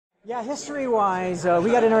Yeah, history-wise,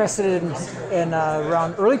 we got interested in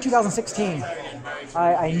around early 2016.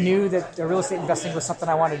 I knew that real estate investing was something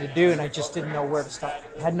I wanted to do, and I just didn't know where to start.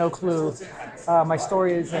 I had no clue. My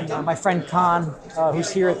story is, and my friend Khan,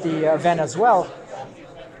 who's here at the event as well,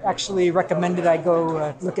 actually recommended I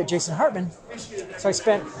go look at Jason Hartman. So I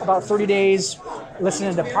spent about 30 days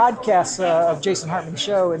listening to podcasts of Jason Hartman's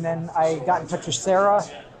show, and then I got in touch with Sarah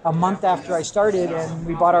a month after I started, and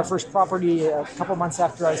we bought our first property a couple months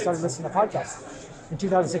after I started listening to podcasts in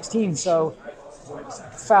 2016. So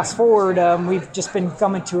fast forward, we've just been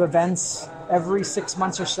coming to events every 6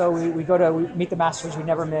 months or so. We meet the masters. We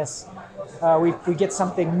never miss. We get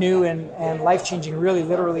something new and life-changing really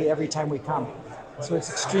literally every time we come. So it's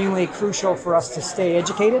extremely crucial for us to stay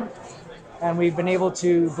educated. And we've been able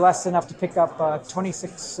to, blessed enough to pick up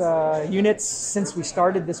 26 units since we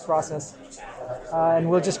started this process. And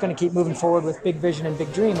we're just going to keep moving forward with big vision and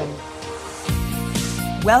big dream.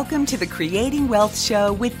 Welcome to the Creating Wealth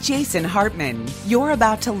Show with Jason Hartman. You're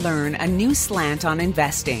about to learn a new slant on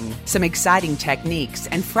investing, some exciting techniques,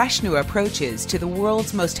 and fresh new approaches to the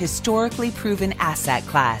world's most historically proven asset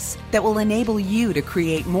class that will enable you to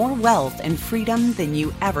create more wealth and freedom than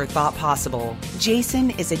you ever thought possible.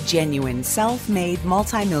 Jason is a genuine self-made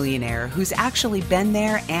multimillionaire who's actually been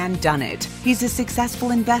there and done it. He's a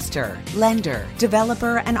successful investor, lender,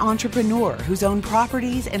 developer, and entrepreneur who's owned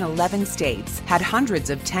properties in 11 states, had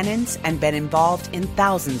hundreds of tenants, and been involved in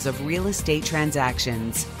thousands of real estate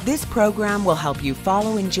transactions. This program will help you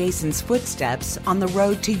follow in Jason's footsteps on the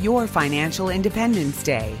road to your financial independence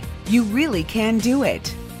day. You really can do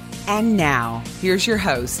it. And now, here's your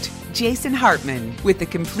host, Jason Hartman, with the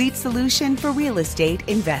complete solution for real estate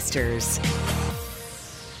investors.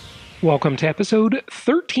 Welcome to episode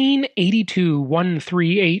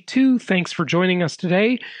 1382. Thanks for joining us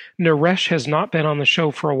today. Naresh has not been on the show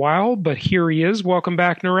for a while, but here he is. Welcome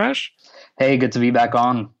back, Naresh. Hey, good to be back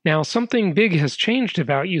on. Now, something big has changed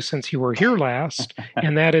about you since you were here last,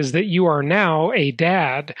 and that is that you are now a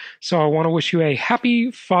dad. So I want to wish you a happy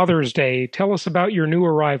Father's Day. Tell us about your new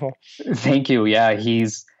arrival. Thank you. Yeah,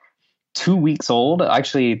 he's 2 weeks old,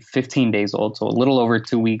 actually 15 days old, so a little over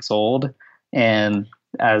 2 weeks old, and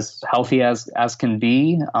as healthy as can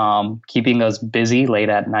be, keeping us busy late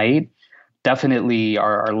at night. Definitely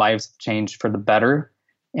our lives changed for the better.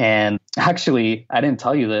 And actually, I didn't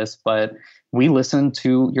tell you this, but we listen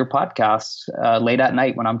to your podcast late at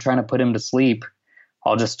night when I'm trying to put him to sleep.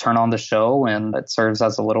 I'll just turn on the show and it serves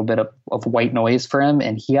as a little bit of white noise for him.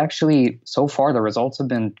 And he actually, so far, the results have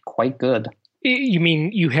been quite good. You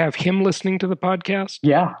mean you have him listening to the podcast?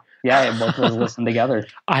 Yeah. Yeah, both of us listen together.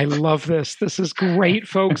 I love this. This is great,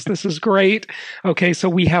 folks. This is great. Okay, so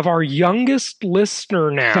we have our youngest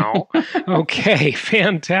listener now. Okay,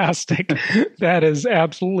 fantastic. That is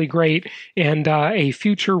absolutely great. And a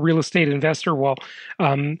future real estate investor. Well,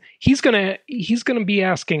 he's gonna be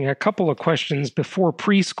asking a couple of questions before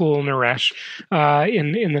preschool, Naresh,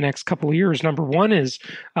 in the next couple of years. Number one is,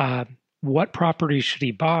 what property should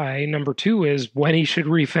he buy? Number two is when he should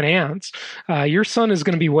refinance. Your son is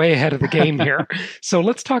going to be way ahead of the game here. So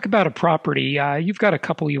let's talk about a property. You've got a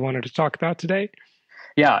couple you wanted to talk about today.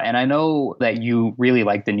 Yeah, and I know that you really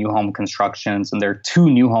like the new home constructions, and there are two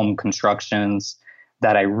new home constructions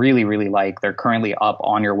that I really, really like. They're currently up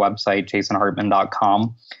on your website,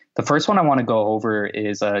 jasonhartman.com. The first one I want to go over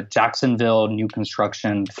is a Jacksonville new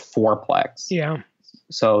construction fourplex. Yeah.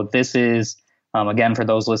 So this is again, for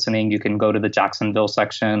those listening, you can go to the Jacksonville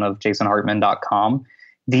section of jasonhartman.com.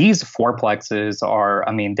 These fourplexes are,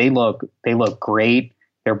 they look great.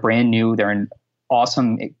 They're brand new. They're in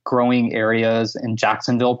awesome growing areas in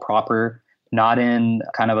Jacksonville proper, not in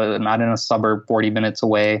a suburb 40 minutes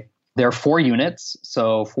away. There are 4 units,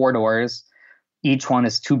 so 4 doors. Each one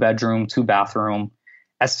is 2 bedroom, 2 bathroom.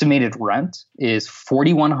 Estimated rent is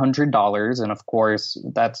 $4,100. And of course,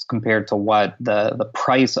 that's compared to what the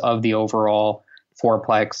price of the overall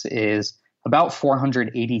fourplex is about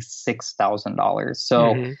 $486,000.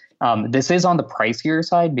 So this is on the pricier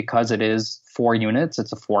side because it is 4 units.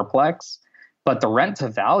 It's a fourplex. But the rent to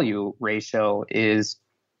value ratio is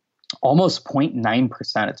almost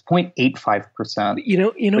 0.9%. It's 0.85%.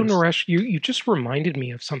 Naresh, you just reminded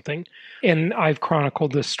me of something. And I've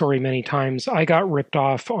chronicled this story many times. I got ripped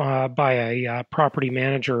off by a property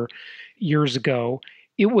manager years ago.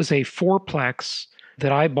 It was a fourplex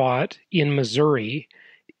that I bought in Missouri.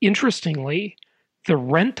 Interestingly, the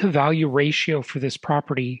rent to value ratio for this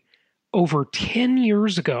property over 10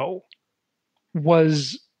 years ago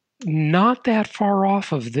was not that far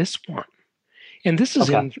off of this one. And this is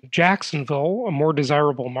in Jacksonville, a more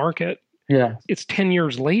desirable market. Yeah. It's 10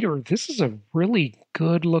 years later. This is a really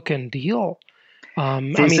good looking deal.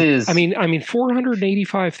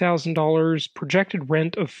 $485,000, projected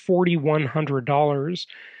rent of $4,100.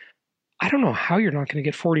 I don't know how you're not going to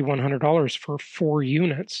get $4,100 for 4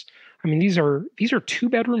 units. I mean, these are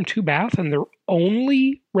 2-bedroom, 2-bath, and they're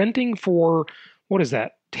only renting for, what is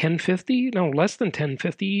that, $10.50? No, less than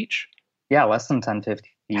 $10.50 each. Yeah, less than $10.50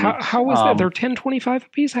 each. How is that? They're $10.25 a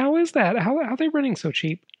piece. How is that? How are they renting so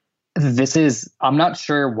cheap? I'm not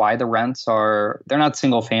sure why the rents they're not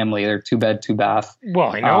single family. They're 2-bed, 2-bath.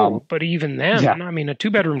 Well, I know, but even then, yeah. I mean, a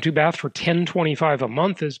 2-bedroom, 2-bath for $10.25 a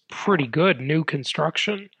month is pretty good new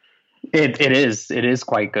construction. It is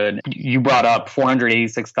quite good. You brought up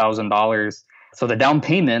 $486,000. So the down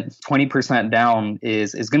payment, 20% down,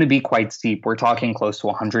 is going to be quite steep. We're talking close to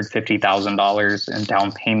 $150,000 in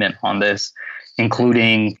down payment on this,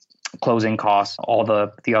 including closing costs, all the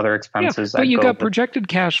other expenses. Yeah, but you got projected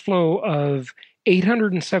cash flow of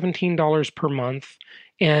 $817 per month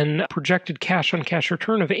and projected cash-on-cash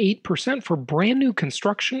return of 8% for brand new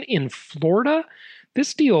construction in Florida.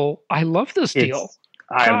 This deal, I love this deal.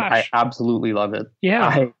 I absolutely love it.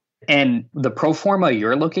 Yeah. And the pro forma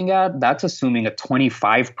you're looking at, that's assuming a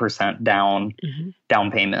 25% down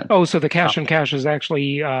payment. Oh, so the cash on cash is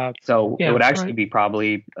actually... it would actually be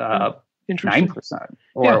probably 9%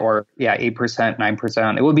 or 8%,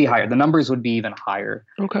 9%. It would be higher. The numbers would be even higher.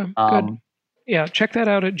 Okay, good. Yeah, check that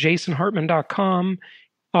out at jasonhartman.com.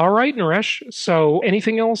 All right, Naresh. So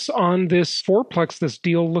anything else on this fourplex? This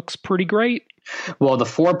deal looks pretty great. Well, the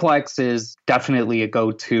fourplex is definitely a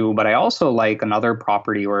go-to, but I also like another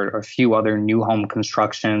property or a few other new home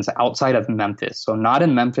constructions outside of Memphis. So not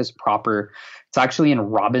in Memphis proper. It's actually in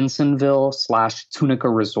Robinsonville/Tunica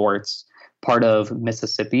Resorts, part of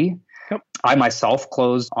Mississippi. Yep. I myself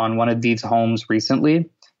closed on one of these homes recently,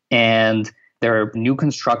 and there are new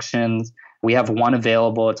constructions. We have one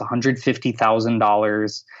available. It's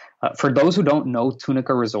 $150,000. For those who don't know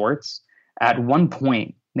Tunica Resorts, at one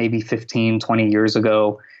point, maybe 15, 20 years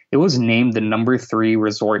ago, it was named the number 3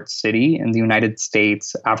 resort city in the United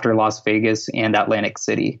States after Las Vegas and Atlantic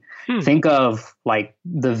City. Think of like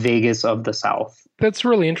the Vegas of the South. That's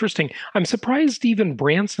really interesting. I'm surprised even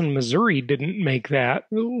Branson, Missouri didn't make that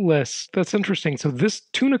list. That's interesting. So this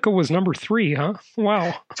Tunica was number 3, huh?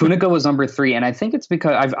 Wow. Tunica was number 3. And I think it's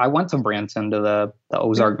because I went to Branson, to the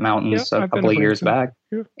Ozark Mountains a couple of years back.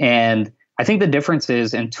 Yeah. And I think the difference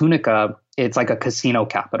is in Tunica, it's like a casino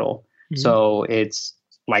capital. So it's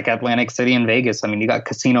like Atlantic City and Vegas. I mean, you got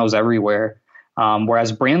casinos everywhere.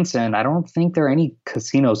 Whereas Branson, I don't think there are any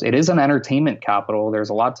casinos. It is an entertainment capital. There's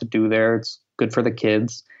a lot to do there. It's good for the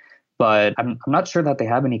kids. But I'm not sure that they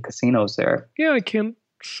have any casinos there. Yeah, I can't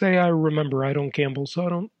say I remember. I don't gamble, so I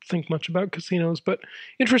don't think much about casinos. But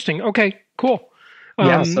interesting. Okay, cool.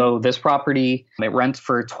 So this property, it rents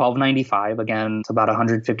for $1,295. Again, it's about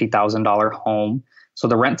 $150,000 home. So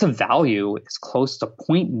the rent to value is close to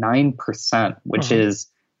 0.9%, which is,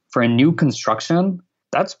 for a new construction,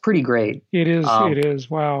 that's pretty great. It is. It is.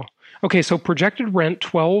 Wow. Okay, so projected rent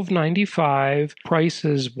 $1,295, price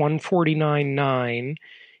is $149.9,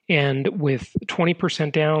 and with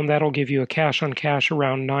 20% down, that'll give you a cash on cash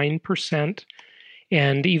around 9%.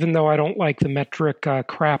 And even though I don't like the metric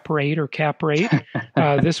crap rate or cap rate,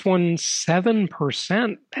 this one's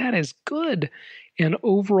 7%. That is good. And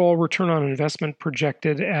overall return on investment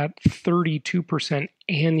projected at 32%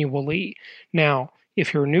 annually. Now,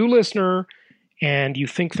 if you're a new listener and you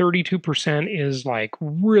think 32% is like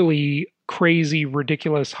really crazy,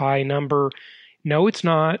 ridiculous high number, no, it's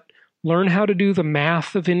not. Learn how to do the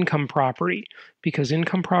math of income property, because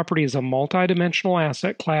income property is a multidimensional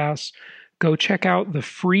asset class. Go check out the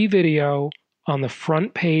free video on the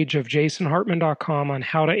front page of jasonhartman.com on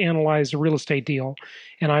how to analyze a real estate deal,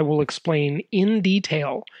 and I will explain in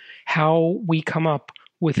detail how we come up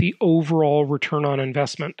with the overall return on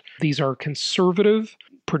investment. These are conservative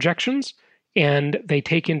projections, and they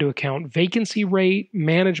take into account vacancy rate,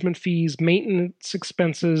 management fees, maintenance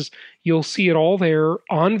expenses. You'll see it all there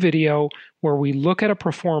on video, where we look at a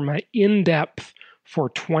pro forma in depth for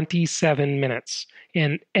 27 minutes.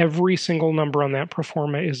 And every single number on that pro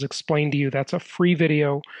forma is explained to you. That's a free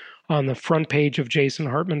video on the front page of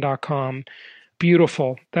jasonhartman.com.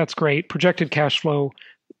 Beautiful. That's great. Projected cash flow,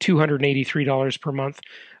 $283 per month.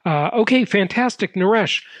 Okay, fantastic,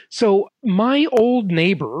 Naresh. So my old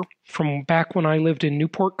neighbor from back when I lived in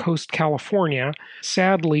Newport Coast, California,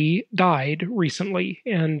 sadly died recently.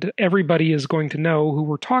 And everybody is going to know who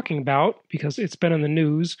we're talking about because it's been in the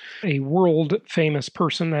news, a world famous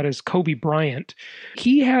person, that is Kobe Bryant.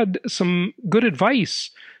 He had some good advice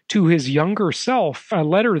to his younger self, a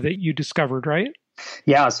letter that you discovered, right?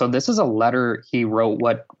 Yeah, so this is a letter he wrote.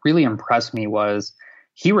 What really impressed me was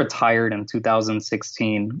he retired in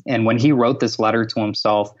 2016. And when he wrote this letter to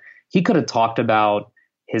himself, he could have talked about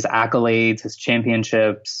his accolades, his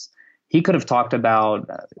championships. He could have talked about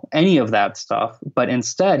any of that stuff. But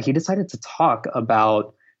instead, he decided to talk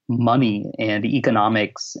about money and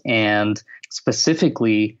economics, and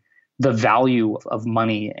specifically the value of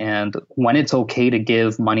money and when it's okay to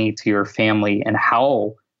give money to your family and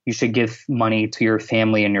how you should give money to your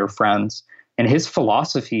family and your friends. And his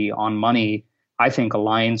philosophy on money, I think,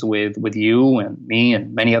 aligns with you and me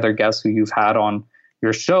and many other guests who you've had on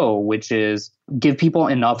your show, which is give people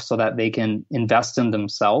enough so that they can invest in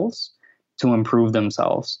themselves to improve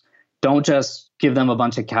themselves. Don't just give them a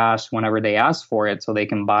bunch of cash whenever they ask for it so they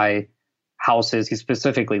can buy houses. He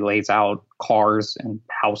specifically lays out cars and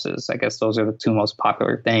houses. I guess those are the two most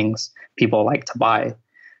popular things people like to buy.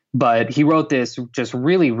 But he wrote this just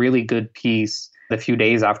really, really good piece a few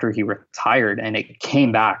days after he retired, and it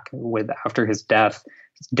came back with after his death.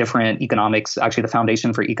 Different economics, actually the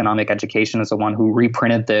Foundation for Economic Education is the one who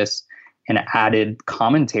reprinted this and added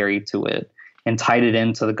commentary to it and tied it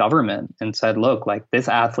into the government and said, look, like this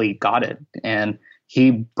athlete got it. And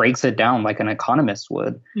he breaks it down like an economist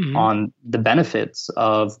would on the benefits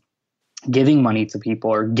of giving money to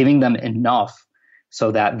people or giving them enough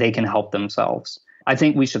so that they can help themselves. I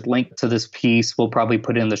think we should link to this piece. We'll probably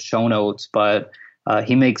put it in the show notes, but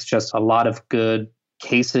he makes just a lot of good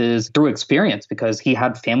cases through experience because he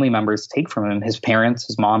had family members take from him, his parents,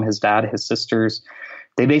 his mom, his dad, his sisters.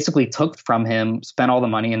 They basically took from him, spent all the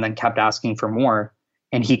money, and then kept asking for more,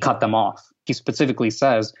 and he cut them off. He specifically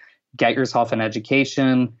says, get yourself an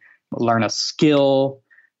education, learn a skill,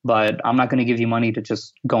 but I'm not going to give you money to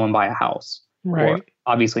just go and buy a house. Right. Or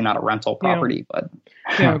obviously not a rental property, but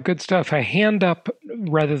yeah, good stuff. A hand up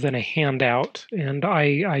rather than a handout. And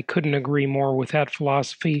I couldn't agree more with that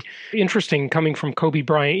philosophy. Interesting coming from Kobe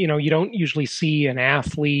Bryant. You don't usually see an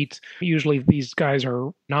athlete. Usually these guys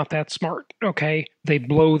are not that smart. Okay. They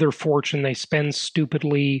blow their fortune. They spend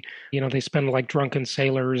stupidly. They spend like drunken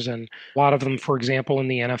sailors. And a lot of them, for example, in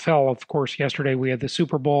the NFL, of course, yesterday we had the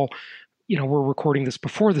Super Bowl. We're recording this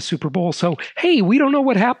before the Super Bowl. So, hey, we don't know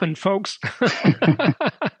what happened, folks.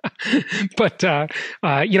 But,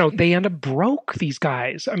 they end up broke, these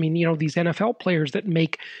guys. I mean, these NFL players that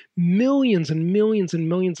make millions and millions and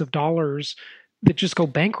millions of dollars that just go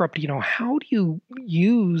bankrupt. How do you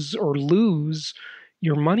use or lose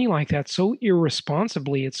your money like that so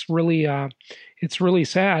irresponsibly? It's really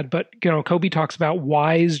sad. But, Kobe talks about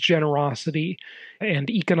wise generosity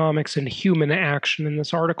and economics and human action in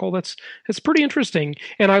this article. It's pretty interesting.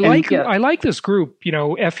 And I like this group,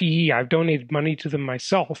 FEE. I've donated money to them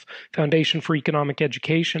myself, Foundation for Economic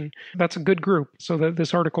Education. That's a good group. So that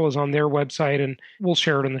this article is on their website, and we'll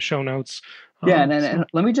share it in the show notes. Yeah, and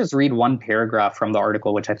let me just read one paragraph from the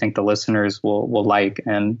article, which I think the listeners will like.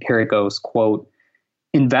 And here it goes, quote,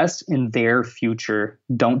 invest in their future.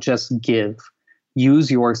 Don't just give.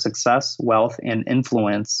 Use your success, wealth, and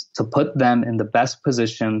influence to put them in the best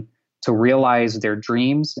position to realize their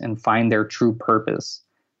dreams and find their true purpose.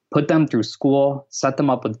 Put them through school, set them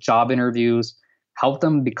up with job interviews, help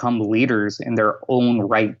them become leaders in their own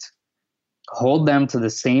right. Hold them to the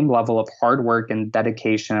same level of hard work and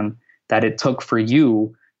dedication that it took for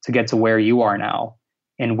you to get to where you are now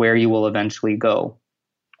and where you will eventually go.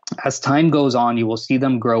 As time goes on, you will see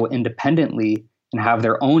them grow independently and have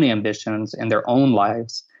their own ambitions and their own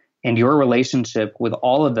lives. And your relationship with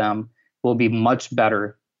all of them will be much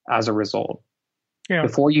better as a result. Yeah.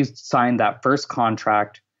 Before you sign that first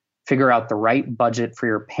contract, figure out the right budget for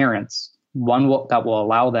your parents, one that will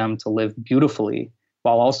allow them to live beautifully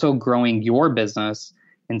while also growing your business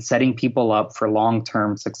and setting people up for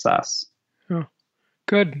long-term success. Oh,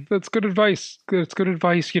 good. That's good advice. That's good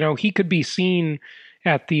advice. He could be seen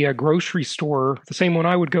at the grocery store, the same one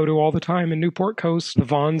I would go to all the time in Newport Coast, the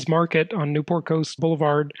Vaughn's Market on Newport Coast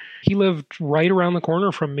Boulevard. He lived right around the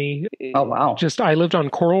corner from me. Oh, wow. I lived on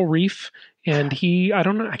Coral Reef, and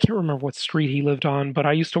I can't remember what street he lived on, but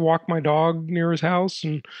I used to walk my dog near his house,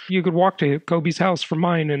 and you could walk to Kobe's house from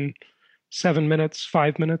mine in 7 minutes,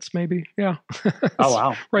 5 minutes, maybe. Yeah. Oh,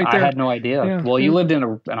 wow. Right there. I had no idea. Yeah. Well, you lived in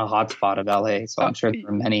a hot spot of LA, so I'm sure there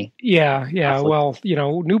were many. Yeah. Well,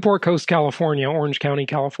 Newport Coast, California, Orange County,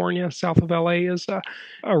 California, south of LA is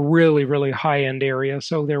a really, really high-end area.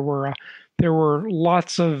 So there were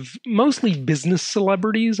lots of mostly business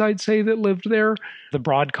celebrities, I'd say, that lived there. The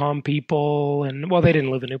Broadcom people, and they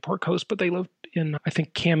didn't live in Newport Coast, but they lived in, I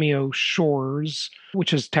think, Cameo Shores,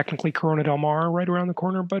 which is technically Corona Del Mar, right around the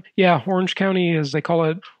corner. But yeah, Orange County, as they call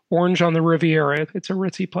it, Orange on the Riviera. It's a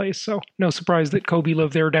ritzy place. So no surprise that Kobe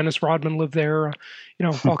lived there. Dennis Rodman lived there.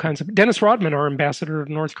 all kinds of Dennis Rodman, our ambassador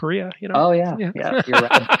to North Korea. Oh yeah, you're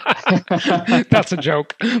right. That's a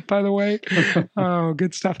joke, by the way. Oh,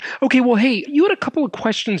 good stuff. Okay, well, hey, you had a couple of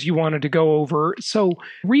questions you wanted to go over. So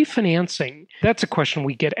refinancing, that's a question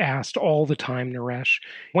we get asked all the time, Naresh.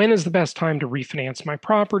 When is the best time to refinance my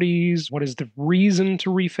properties? What is the reason to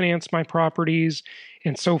refinance my properties?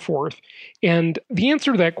 And so forth. And the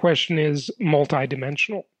answer to that question is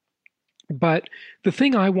multidimensional. But the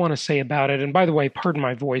thing I want to say about it, and by the way, pardon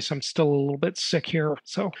my voice, I'm still a little bit sick here.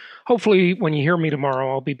 So hopefully when you hear me tomorrow,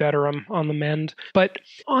 I'll be better. I'm on the mend. But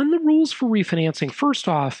on the rules for refinancing, first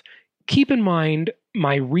off, keep in mind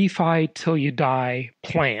my refi till you die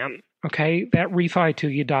plan. Okay, that refi till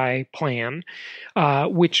you die plan,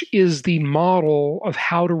 which is the model of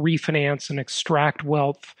how to refinance and extract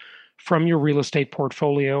wealth from your real estate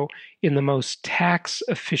portfolio in the most tax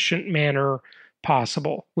efficient manner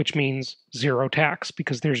possible, which means zero tax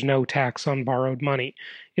because there's no tax on borrowed money.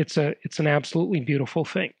 It's an absolutely beautiful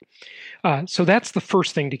thing. So that's the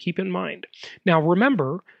first thing to keep in mind. Now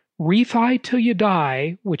remember, refi till you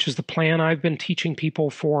die, which is the plan I've been teaching people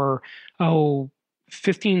for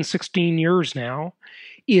 15, 16 years now,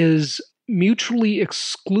 is mutually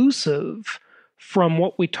exclusive from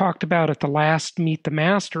what we talked about at the last Meet the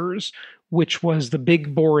Masters, which was the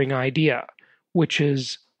big boring idea, which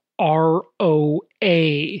is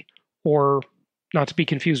ROA, or not to be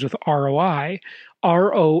confused with ROI.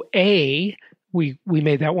 ROA, we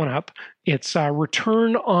made that one up. It's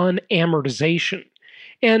return on amortization.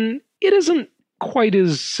 And it isn't quite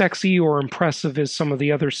as sexy or impressive as some of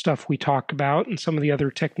the other stuff we talk about and some of the other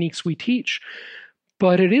techniques we teach.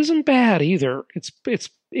 But it isn't bad either. It's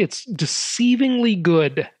deceivingly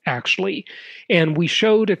good, actually. And we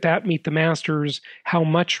showed at that Meet the Masters how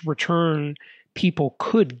much return people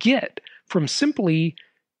could get from simply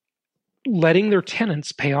letting their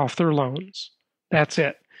tenants pay off their loans. That's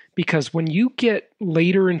it. Because when you get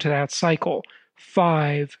later into that cycle,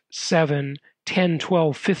 5, 7, 10,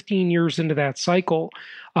 12, 15 years into that cycle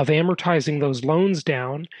of amortizing those loans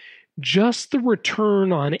down, just the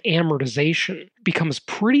return on amortization becomes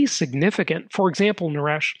pretty significant. For example,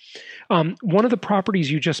 Naresh, one of the properties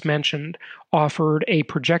you just mentioned offered a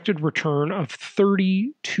projected return of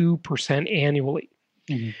 32% annually.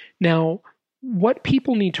 Mm-hmm. Now, what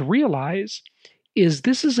people need to realize is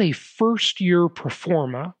this is a first-year pro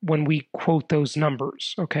forma when we quote those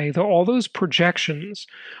numbers, okay? All those projections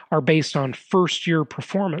are based on first-year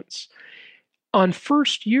performance. On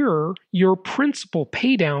first year, your principal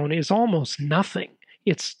paydown is almost nothing.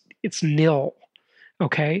 It's nil,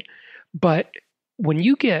 okay? But when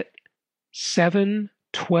you get 7,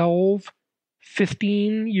 12,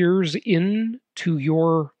 15 years into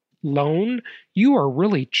your loan, you are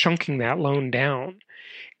really chunking that loan down.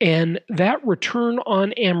 And that return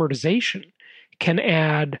on amortization can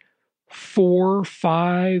add 4,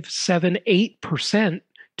 5, 7, 8%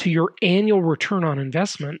 to your annual return on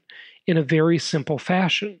investment in a very simple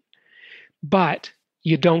fashion. But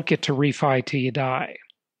you don't get to refi till you die.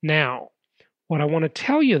 Now, what I want to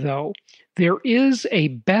tell you though, there is a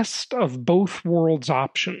best of both worlds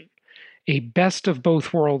option. A best of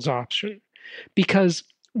both worlds option. Because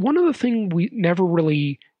one of the things we never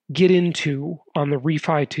really get into on the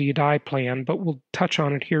refi till you die plan, but we'll touch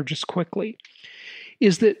on it here just quickly,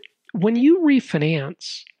 is that when you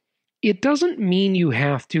refinance, it doesn't mean you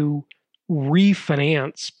have to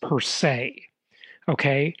refinance per se,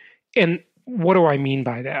 okay? And what do I mean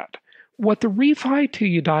by that? What the refi till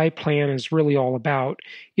you die plan is really all about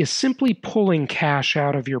is simply pulling cash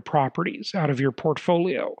out of your properties, out of your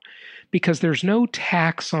portfolio, because there's no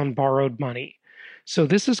tax on borrowed money. So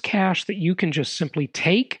this is cash that you can just simply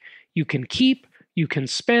take, you can keep, you can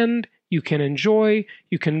spend, you can enjoy,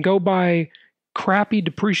 you can go buy crappy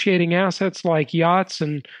depreciating assets like yachts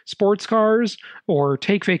and sports cars, or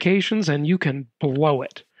take vacations and you can blow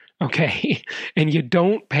it, okay? And you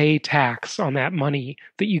don't pay tax on that money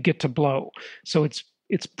that you get to blow. So it's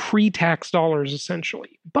pre-tax dollars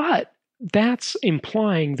essentially. But that's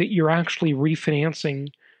implying that you're actually refinancing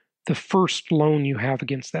the first loan you have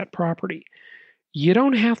against that property. You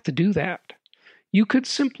don't have to do that. You could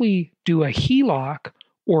simply do a HELOC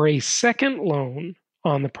or a second loan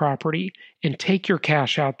on the property and take your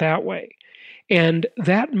cash out that way. And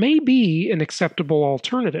that may be an acceptable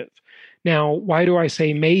alternative. Now, why do I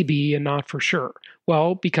say maybe and not for sure?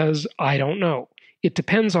 Well, because I don't know. It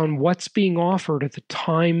depends on what's being offered at the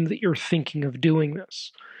time that you're thinking of doing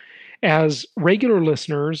this. As regular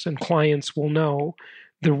listeners and clients will know,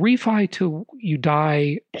 the refi till you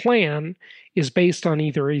die plan is based on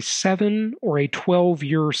either a 7 or a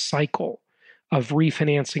 12-year cycle of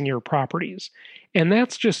refinancing your properties. And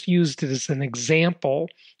that's just used as an example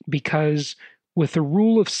because with the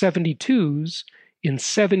rule of 72s, in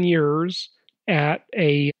 7 years at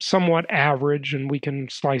a somewhat average, and we can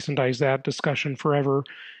slice and dice that discussion forever,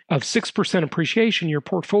 of 6% appreciation, your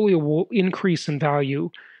portfolio will increase in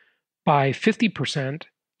value by 50%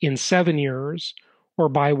 in 7 years, or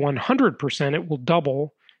by 100%, it will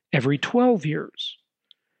double every 12 years.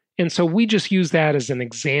 And so we just use that as an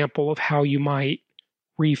example of how you might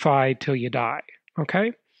refi till you die,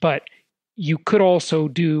 okay? But you could also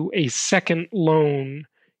do a second loan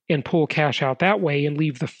and pull cash out that way and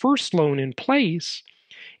leave the first loan in place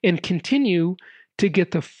and continue to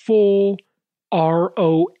get the full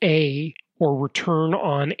ROA, or return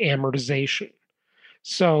on amortization.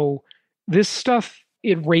 So this stuff,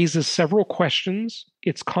 it raises several questions.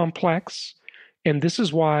 It's complex. And this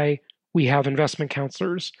is why we have investment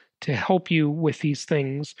counselors to help you with these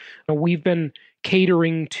things. We've been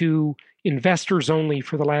catering to investors only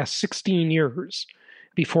for the last 16 years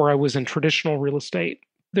before I was in traditional real estate.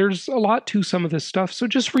 There's a lot to some of this stuff, so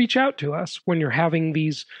just reach out to us when you're having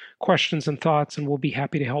these questions and thoughts, and we'll be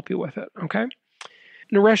happy to help you with it, okay?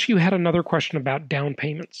 Naresh, you had another question about down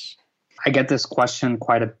payments. I get this question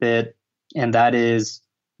quite a bit, and that is,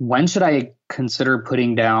 when should I consider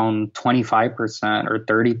putting down 25% or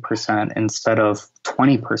 30% instead of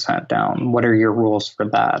 20% down? What are your rules for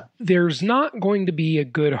that? There's not going to be a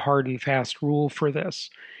good hard and fast rule for this.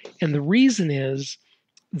 And the reason is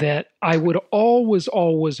that I would always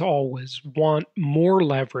want more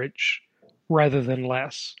leverage rather than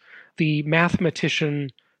less. The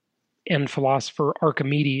mathematician and philosopher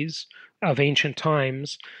Archimedes of ancient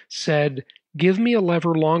times said, "Give me a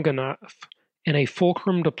lever long enough and a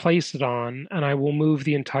fulcrum to place it on, and I will move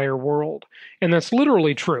the entire world." And that's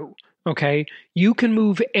literally true, okay? You can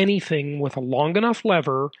move anything with a long enough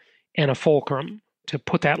lever and a fulcrum to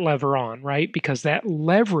put that lever on, right? Because that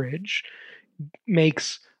leverage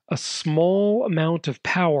makes a small amount of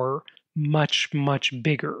power much, much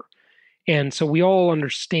bigger. And so we all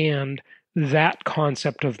understand that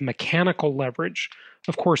concept of mechanical leverage.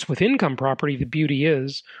 Of course, with income property, the beauty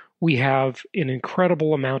is we have an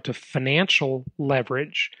incredible amount of financial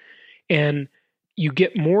leverage, and you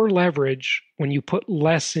get more leverage when you put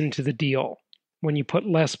less into the deal. When you put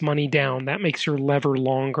less money down, that makes your lever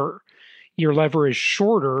longer. Your lever is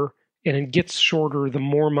shorter, and it gets shorter the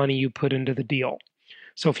more money you put into the deal.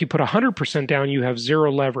 So if you put 100% down, you have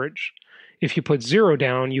zero leverage. If you put zero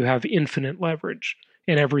down, you have infinite leverage,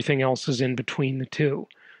 and everything else is in between the two.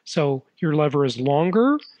 So your lever is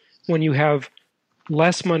longer when you have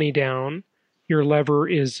less money down. Your lever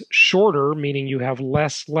is shorter, meaning you have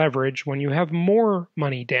less leverage when you have more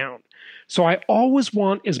money down. So I always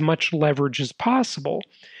want as much leverage as possible.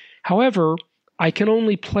 However, I can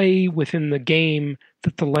only play within the game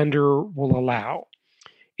that the lender will allow.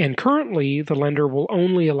 And currently, the lender will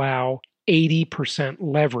only allow 80%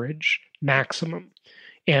 leverage maximum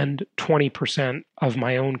and 20% of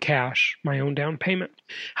my own cash, my own down payment.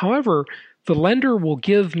 However, the lender will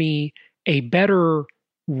give me a better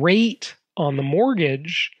rate on the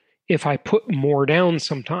mortgage if I put more down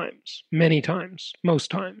sometimes, many times, most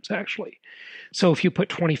times actually. So if you put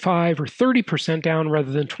 25 or 30% down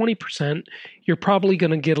rather than 20%, you're probably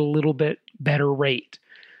going to get a little bit better rate.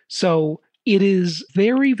 So it is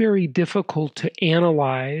very, very difficult to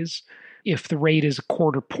analyze if the rate is a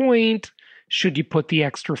quarter point. Should you put the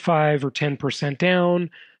extra 5 or 10% down?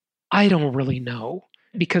 I don't really know,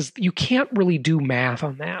 because you can't really do math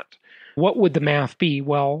on that. What would the math be?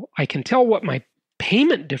 Well, I can tell what my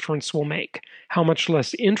payment difference will make, how much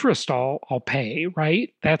less interest I'll pay,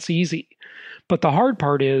 right? That's easy. But the hard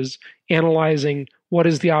part is analyzing what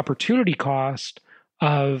is the opportunity cost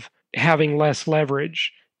of having less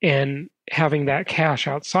leverage and having that cash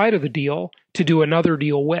outside of the deal to do another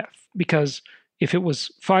deal with. Because if it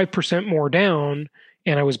was 5% more down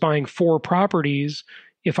and I was buying 4 properties,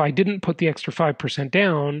 if I didn't put the extra 5%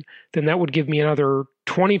 down, then that would give me another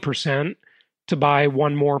 20% to buy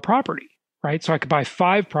 1 more property, right? So I could buy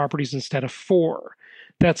 5 properties instead of 4.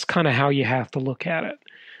 That's kind of how you have to look at it.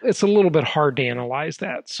 It's a little bit hard to analyze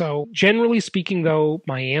that. So generally speaking, though,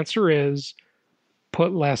 my answer is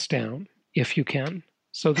put less down if you can,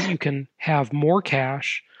 so that you can have more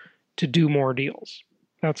cash to do more deals.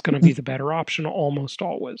 That's going to be the better option almost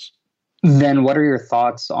always. Then what are your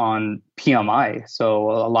thoughts on PMI?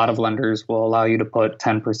 So a lot of lenders will allow you to put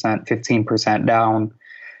 10%, 15% down,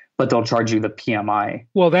 but they'll charge you the PMI.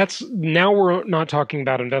 Well, now we're not talking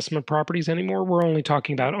about investment properties anymore. We're only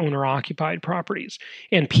talking about owner-occupied properties.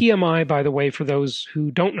 And PMI, by the way, for those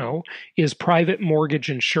who don't know, is private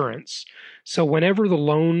mortgage insurance. So whenever the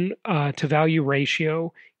loan to value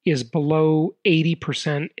ratio is below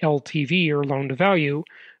 80% LTV or loan to value,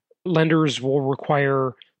 lenders will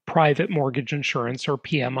require private mortgage insurance or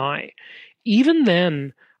PMI. Even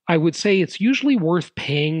then, I would say it's usually worth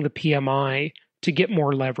paying the PMI to get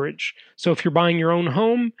more leverage. So if you're buying your own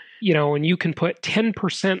home, and you can put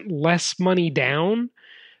 10% less money down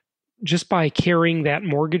just by carrying that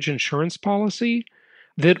mortgage insurance policy,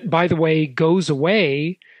 that, by the way, goes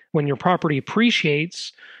away when your property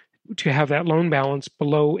appreciates. To have that loan balance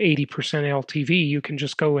below 80% LTV, you can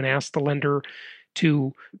just go and ask the lender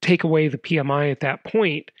to take away the PMI at that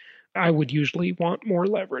point. I would usually want more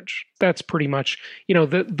leverage. That's pretty much,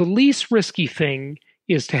 the least risky thing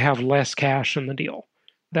is to have less cash in the deal.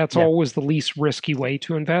 That's always the least risky way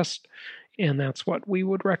to invest. And that's what we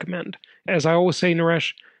would recommend. As I always say,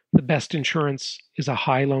 Naresh, the best insurance is a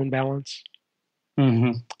high loan balance.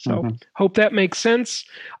 So hope that makes sense.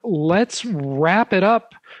 Let's wrap it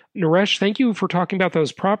up. Naresh, thank you for talking about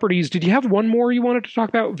those properties. Did you have one more you wanted to talk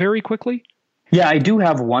about very quickly? Yeah, I do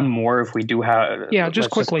have one more if we do have. Yeah,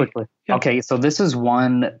 just quickly. Yeah. Okay, so this is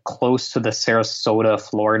one close to the Sarasota,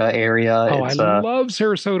 Florida area. Oh, I love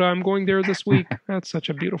Sarasota. I'm going there this week. That's such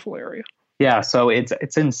a beautiful area. Yeah, so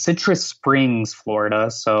it's in Citrus Springs,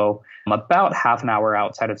 Florida. So about half an hour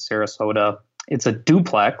outside of Sarasota. It's a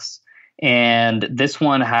duplex. And this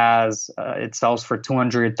one it sells for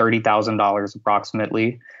 $230,000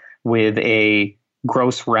 approximately, with a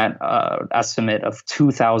gross rent estimate of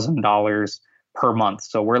 $2,000 per month.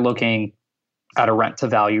 So we're looking at a rent to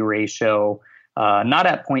value ratio, not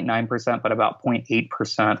at 0.9%, but about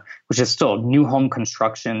 0.8%, which is still new home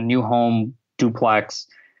construction, new home duplex,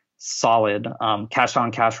 solid. Cash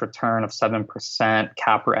on cash return of 7%.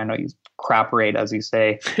 Cap rate, I know you crap rate, as you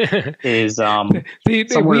say, is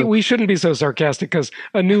we shouldn't be so sarcastic because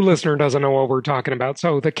a new listener doesn't know what we're talking about.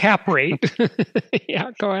 So the cap rate,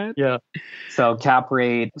 yeah, go ahead. Yeah, so cap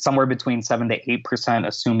rate somewhere between 7 to 8%,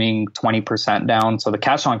 assuming 20% down. So the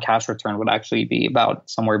cash on cash return would actually be about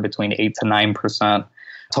somewhere between 8 to 9%.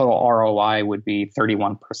 Total ROI would be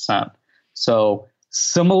 31%. So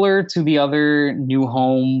similar to the other new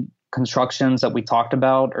home constructions that we talked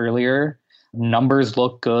about earlier. Numbers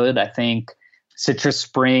look good. I think Citrus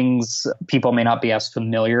Springs, people may not be as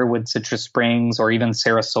familiar with Citrus Springs or even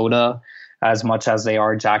Sarasota as much as they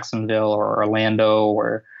are Jacksonville or Orlando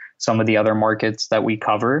or some of the other markets that we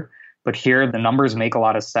cover. But here, the numbers make a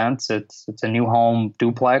lot of sense. It's a new home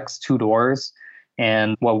duplex, 2 doors.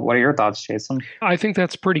 And what are your thoughts, Jason? I think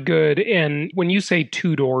that's pretty good. And when you say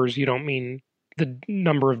 2 doors, you don't mean the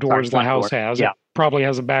number of doors the house has. Yeah. It probably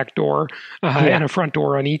has a back door and a front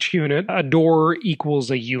door on each unit. A door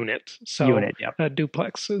equals a unit. So a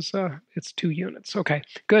duplex is it's 2 units. Okay,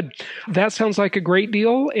 good. That sounds like a great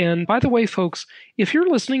deal. And by the way, folks, if you're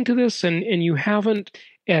listening to this and you haven't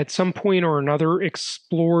at some point or another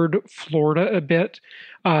explored Florida a bit,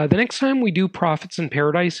 the next time we do Profits in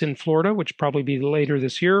Paradise in Florida, which will probably be later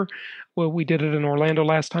this year, well, we did it in Orlando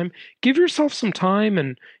last time, give yourself some time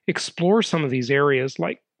and explore some of these areas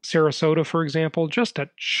like Sarasota, for example, just a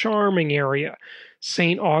charming area.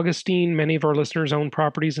 St. Augustine, many of our listeners own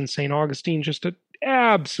properties in St. Augustine, just an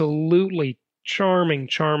absolutely charming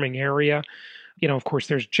area. Of course,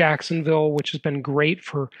 there's Jacksonville, which has been great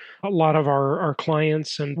for a lot of our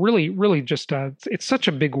clients, and really just it's such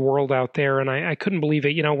a big world out there, and I couldn't believe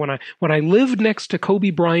it. When I lived next to Kobe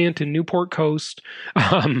Bryant in Newport Coast,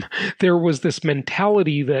 there was this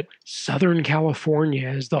mentality that Southern California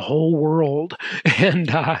is the whole world, and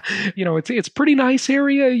it's a pretty nice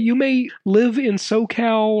area. You may live in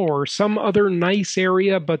SoCal or some other nice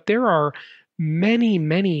area, but there are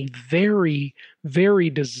many very,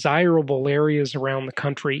 very desirable areas around the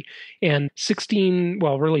country. And 17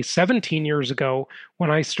 years ago,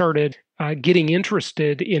 when I started getting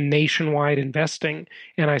interested in nationwide investing,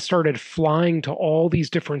 and I started flying to all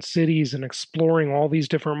these different cities and exploring all these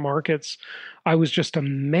different markets, I was just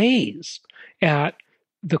amazed at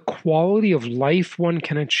the quality of life one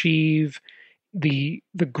can achieve, the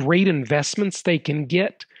great investments they can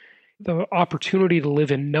get, the opportunity to live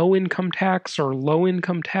in no income tax or low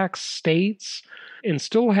income tax states and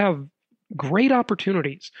still have great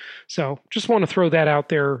opportunities. So just want to throw that out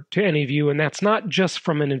there to any of you. And that's not just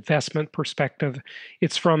from an investment perspective.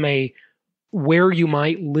 It's from a where you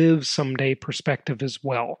might live someday perspective as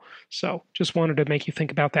well. So just wanted to make you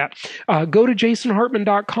think about that. Go to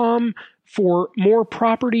jasonhartman.com. For more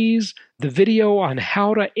properties, the video on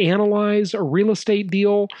how to analyze a real estate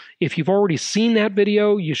deal, if you've already seen that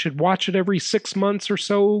video, you should watch it every 6 months or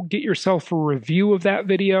so. Get yourself a review of that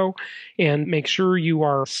video and make sure you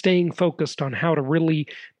are staying focused on how to really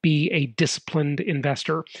be a disciplined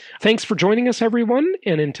investor. Thanks for joining us, everyone,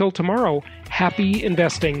 and until tomorrow, happy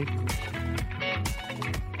investing.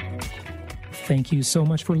 Thank you so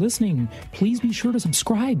much for listening. Please be sure to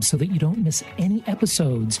subscribe so that you don't miss any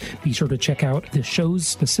episodes. Be sure to check out the show's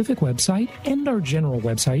specific website and our general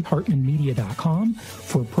website, hartmanmedia.com,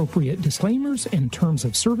 for appropriate disclaimers and terms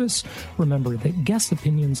of service. Remember that guest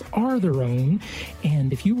opinions are their own,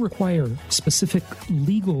 and if you require specific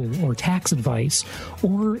legal or tax advice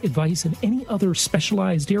or advice in any other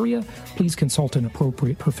specialized area, please consult an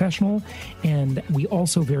appropriate professional. And we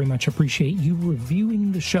also very much appreciate you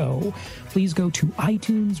reviewing the show. Please go to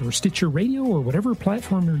iTunes or Stitcher Radio or whatever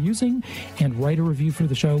platform you're using and write a review for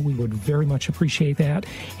the show. We would very much appreciate that.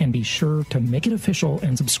 And be sure to make it official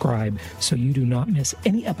and subscribe so you do not miss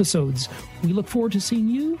any episodes. We look forward to seeing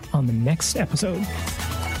you on the next episode.